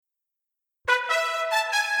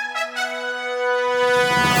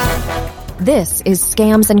This is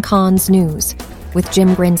Scams and Cons News with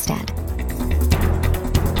Jim Grinstead.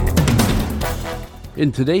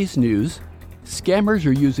 In today's news, scammers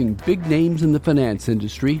are using big names in the finance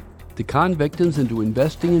industry to con victims into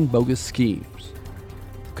investing in bogus schemes.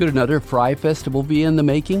 Could another Fry Festival be in the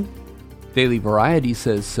making? Daily Variety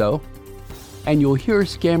says so. And you'll hear a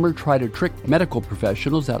scammer try to trick medical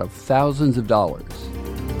professionals out of thousands of dollars.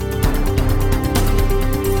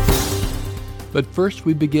 But first,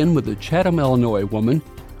 we begin with a Chatham, Illinois woman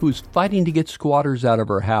who's fighting to get squatters out of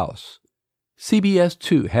her house. CBS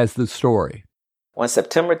 2 has the story. On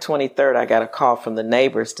September 23rd, I got a call from the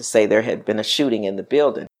neighbors to say there had been a shooting in the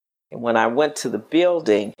building. And when I went to the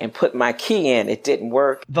building and put my key in, it didn't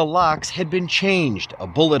work. The locks had been changed. A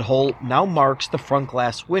bullet hole now marks the front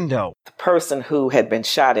glass window. The person who had been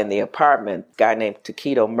shot in the apartment, a guy named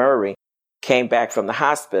Taquito Murray, came back from the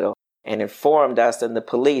hospital and informed us and the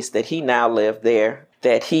police that he now lived there,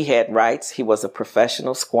 that he had rights, he was a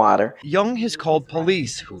professional squatter. Young has called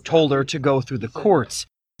police, who told her to go through the courts.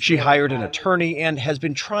 She hired an attorney and has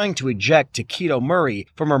been trying to eject Taquito Murray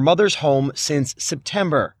from her mother's home since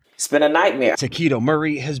September. It's been a nightmare. Taquito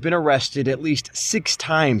Murray has been arrested at least 6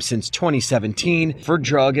 times since 2017 for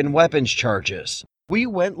drug and weapons charges. We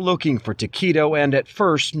went looking for Taquito, and at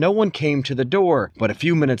first no one came to the door. But a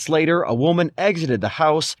few minutes later, a woman exited the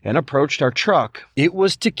house and approached our truck. It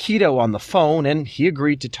was Taquito on the phone, and he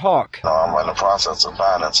agreed to talk. I'm in the process of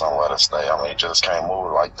finding somewhere to stay. I mean, just can't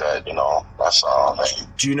move like that, That's all.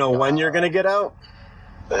 Do you know when you're going to get out?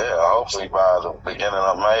 Yeah, hopefully by the beginning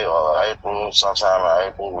of May or April, sometime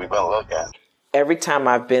in April. We've been looking. Every time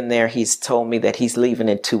I've been there, he's told me that he's leaving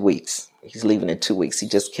in 2 weeks. He's leaving in 2 weeks. He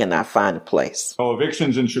just cannot find a place.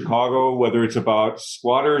 Evictions in Chicago, whether it's about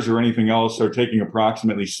squatters or anything else, are taking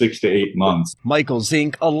approximately 6 to 8 months. Michael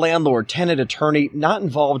Zink, a landlord-tenant attorney not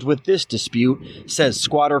involved with this dispute, says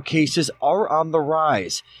squatter cases are on the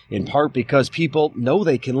rise, in part because people know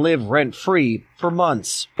they can live rent-free for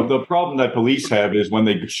months. The problem that police have is when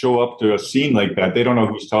they show up to a scene like that, they don't know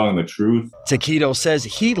who's telling the truth. Taquito says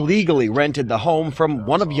he legally rented the home from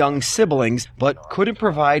one of Young's siblings, but couldn't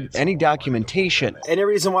provide any documentation. Any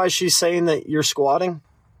reason why she's saying that you're squatting?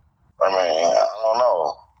 I mean, I don't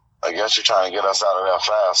know. I guess you're trying to get us out of there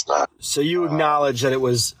faster. So you acknowledge that it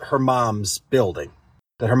was her mom's building,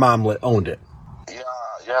 that her mom owned it? Yeah,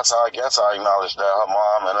 yes, I guess I acknowledge that her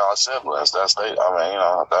mom and her siblings, that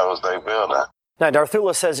was their building. Now,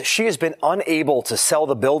 Darthula says she has been unable to sell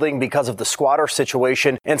the building because of the squatter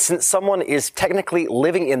situation. And since someone is technically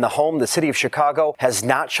living in the home, the city of Chicago has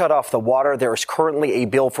not shut off the water. There is currently a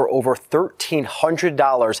bill for over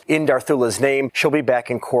 $1,300 in Darthula's name. She'll be back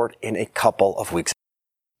in court in a couple of weeks.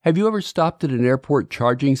 Have you ever stopped at an airport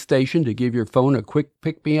charging station to give your phone a quick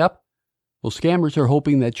pick-me-up? Well, scammers are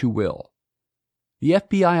hoping that you will. The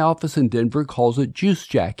FBI office in Denver calls it juice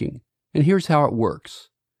jacking, and here's how it works.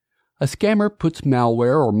 A scammer puts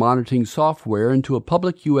malware or monitoring software into a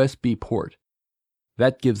public USB port.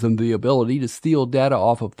 That gives them the ability to steal data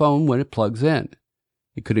off a phone when it plugs in.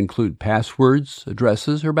 It could include passwords,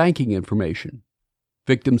 addresses, or banking information.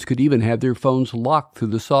 Victims could even have their phones locked through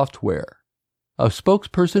the software. A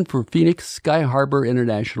spokesperson for Phoenix Sky Harbor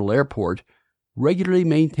International Airport regularly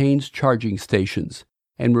maintains charging stations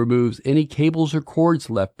and removes any cables or cords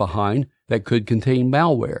left behind that could contain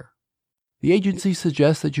malware. The agency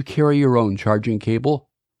suggests that you carry your own charging cable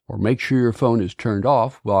or make sure your phone is turned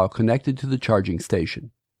off while connected to the charging station.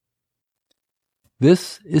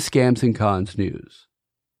 This is Scams and Cons News.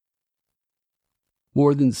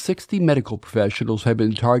 More than 60 medical professionals have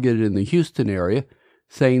been targeted in the Houston area,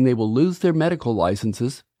 saying they will lose their medical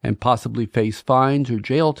licenses and possibly face fines or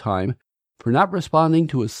jail time for not responding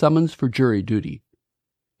to a summons for jury duty.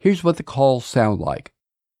 Here's what the calls sound like.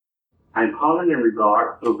 I'm calling in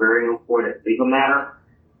regard to a very important legal matter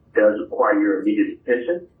that does require your immediate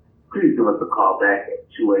attention. Please give us a call back at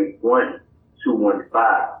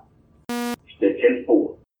 281-215, extension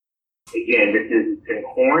 4. Again, this is Lieutenant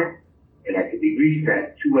Horn, and I can be reached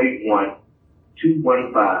at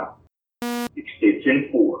 281-215, extension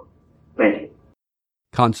 4. Thank you.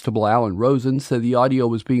 Constable Alan Rosen said the audio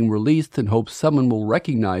was being released and hopes someone will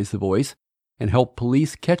recognize the voice and help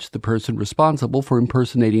police catch the person responsible for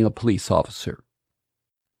impersonating a police officer.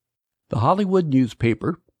 The Hollywood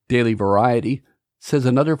newspaper, Daily Variety, says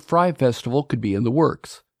another Fry Festival could be in the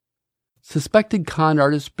works. Suspected con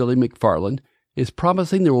artist Billy McFarland is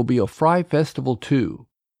promising there will be a Fry Festival 2,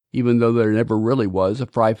 even though there never really was a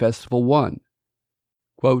Fry Festival 1.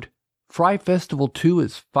 Quote, Fry Festival 2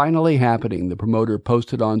 is finally happening, the promoter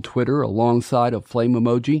posted on Twitter alongside a flame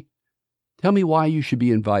emoji. Tell me why you should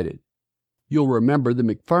be invited. You'll remember that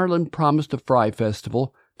McFarland promised a Fry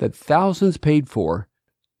Festival that thousands paid for,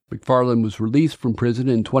 McFarland was released from prison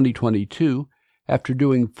in 2022 after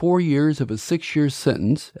doing 4 years of a 6-year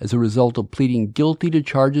sentence as a result of pleading guilty to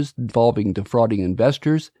charges involving defrauding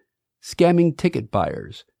investors, scamming ticket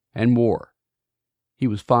buyers, and more. He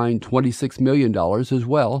was fined $26 million as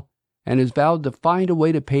well, and has vowed to find a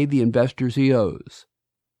way to pay the investors he owes.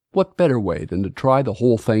 What better way than to try the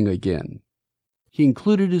whole thing again? He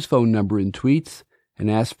included his phone number in tweets and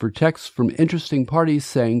asked for texts from interesting parties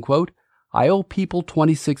saying, quote, "I owe people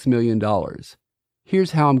 $26 million.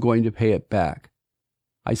 Here's how I'm going to pay it back.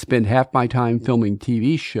 I spend half my time filming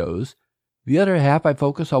TV shows. The other half I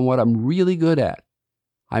focus on what I'm really good at.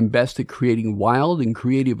 I'm best at creating wild and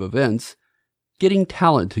creative events, getting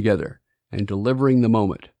talent together, and delivering the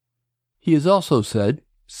moment." He has also said,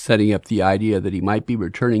 setting up the idea that he might be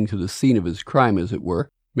returning to the scene of his crime, as it were,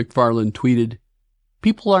 McFarland tweeted,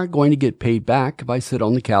 "People aren't going to get paid back if I sit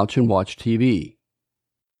on the couch and watch TV."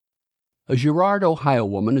 A Girard, Ohio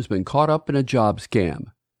woman has been caught up in a job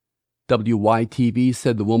scam. WYTV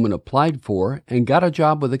said the woman applied for and got a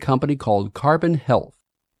job with a company called Carbon Health.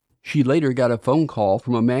 She later got a phone call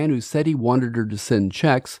from a man who said he wanted her to send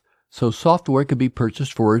checks so software could be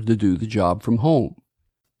purchased for her to do the job from home.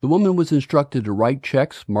 The woman was instructed to write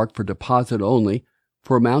checks marked for deposit only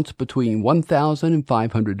for amounts between $1,000 and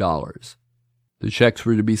 $500. The checks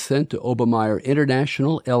were to be sent to Obermeyer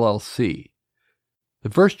International, LLC. The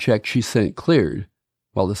first check she sent cleared,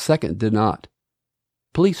 while the second did not.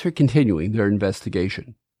 Police are continuing their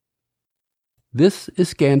investigation. This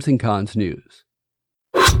is Scams and Cons News.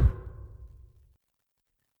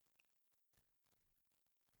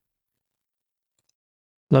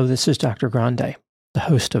 Hello, this is Dr. Grande, the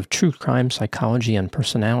host of True Crime Psychology and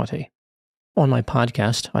Personality. On my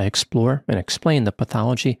podcast, I explore and explain the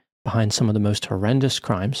pathology behind some of the most horrendous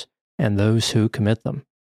crimes and those who commit them.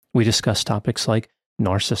 We discuss topics like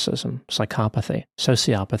narcissism, psychopathy,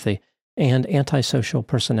 sociopathy, and antisocial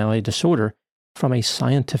personality disorder from a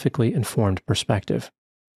scientifically informed perspective.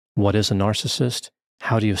 What is a narcissist?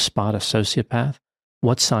 How do you spot a sociopath?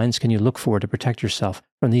 What signs can you look for to protect yourself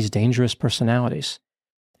from these dangerous personalities?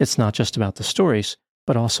 It's not just about the stories,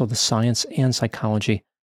 but also the science and psychology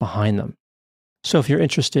behind them. So if you're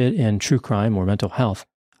interested in true crime or mental health,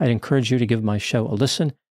 I'd encourage you to give my show a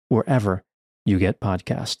listen wherever you get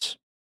podcasts.